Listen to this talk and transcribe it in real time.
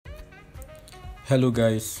Hello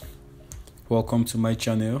guys, welcome to my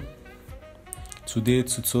channel.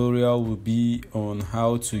 Today's tutorial will be on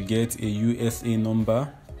how to get a USA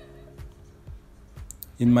number.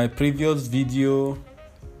 In my previous video,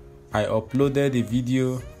 I uploaded a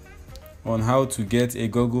video on how to get a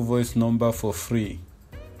Google Voice number for free,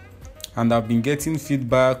 and I've been getting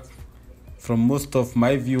feedback from most of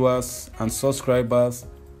my viewers and subscribers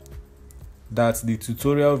that the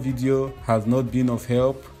tutorial video has not been of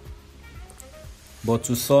help, but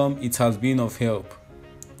to some it has been of help.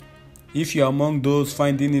 If you are among those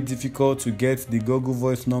finding it difficult to get the Google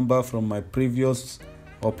Voice number from my previous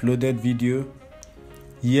uploaded video,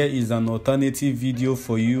 here is an alternative video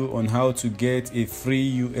for you on how to get a free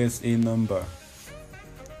USA number.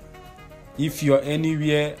 If you are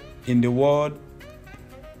anywhere in the world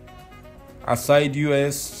aside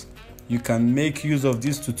US, you can make use of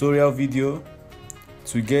this tutorial video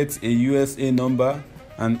to get a USA number.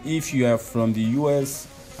 And if you are from the US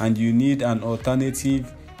and you need an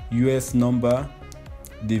alternative US number,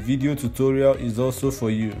 the video tutorial is also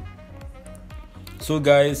for you. So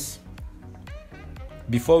guys,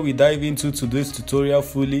 before we dive into today's tutorial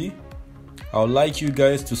fully, I would like you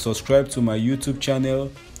guys to subscribe to my YouTube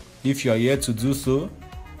channel if you are yet to do so.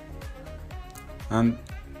 And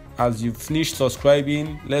as you finish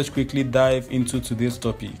subscribing, let's quickly dive into today's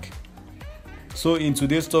topic. So in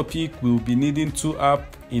today's topic, we'll be needing two apps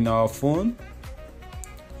in our phone.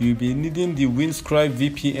 You'll be needing the Windscribe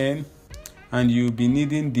VPN and you'll be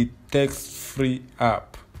needing the text-free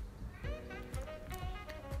app.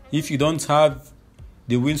 If you don't have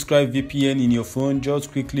the Windscribe VPN in your phone,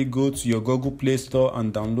 just quickly go to your Google Play Store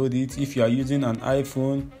and download it. If you are using an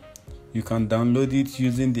iPhone, you can download it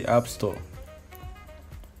using the App Store.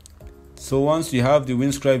 So once you have the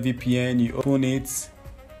Windscribe VPN, you open it,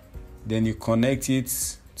 then you connect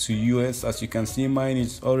it to US. As you can see, mine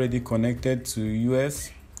is already connected to US,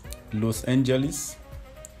 Los Angeles.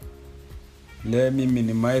 Let me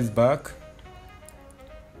minimize back.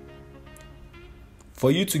 For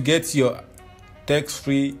you to get your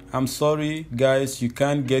text-free, I'm sorry guys, you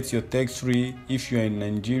can't get your text-free if you're in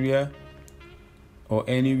Nigeria or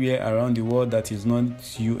anywhere around the world that is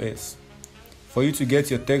not US. For you to get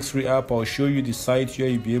your text-free app, I'll show you the site where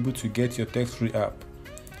you'll be able to get your text-free app.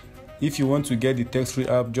 If you want to get the text-free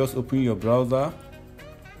app, just open your browser,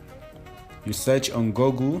 you search on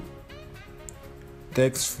Google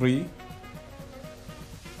text-free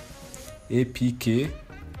APK,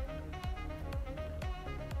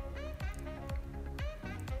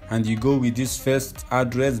 and you go with this first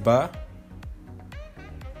address bar,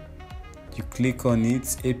 you click on it,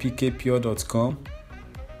 apkpure.com.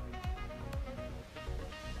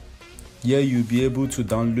 Here you'll be able to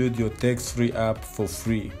download your text-free app for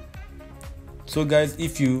free. So guys,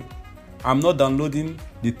 I'm not downloading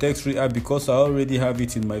the text-free app because I already have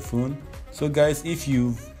it in my phone. So guys, if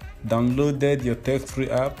you've downloaded your text-free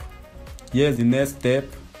app, here's the next step.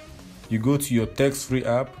 You go to your text-free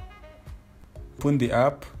app, open the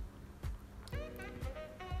app,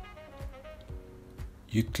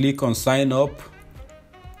 you click on sign up,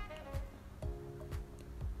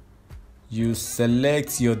 you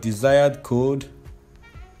select your desired code,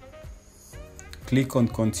 click on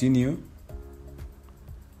continue.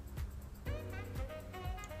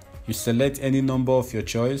 You select any number of your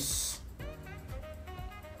choice,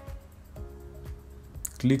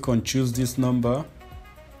 click on choose this number.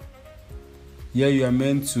 Here you are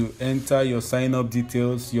meant to enter your sign up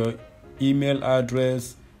details, your email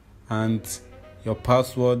address and your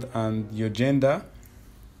password and your gender.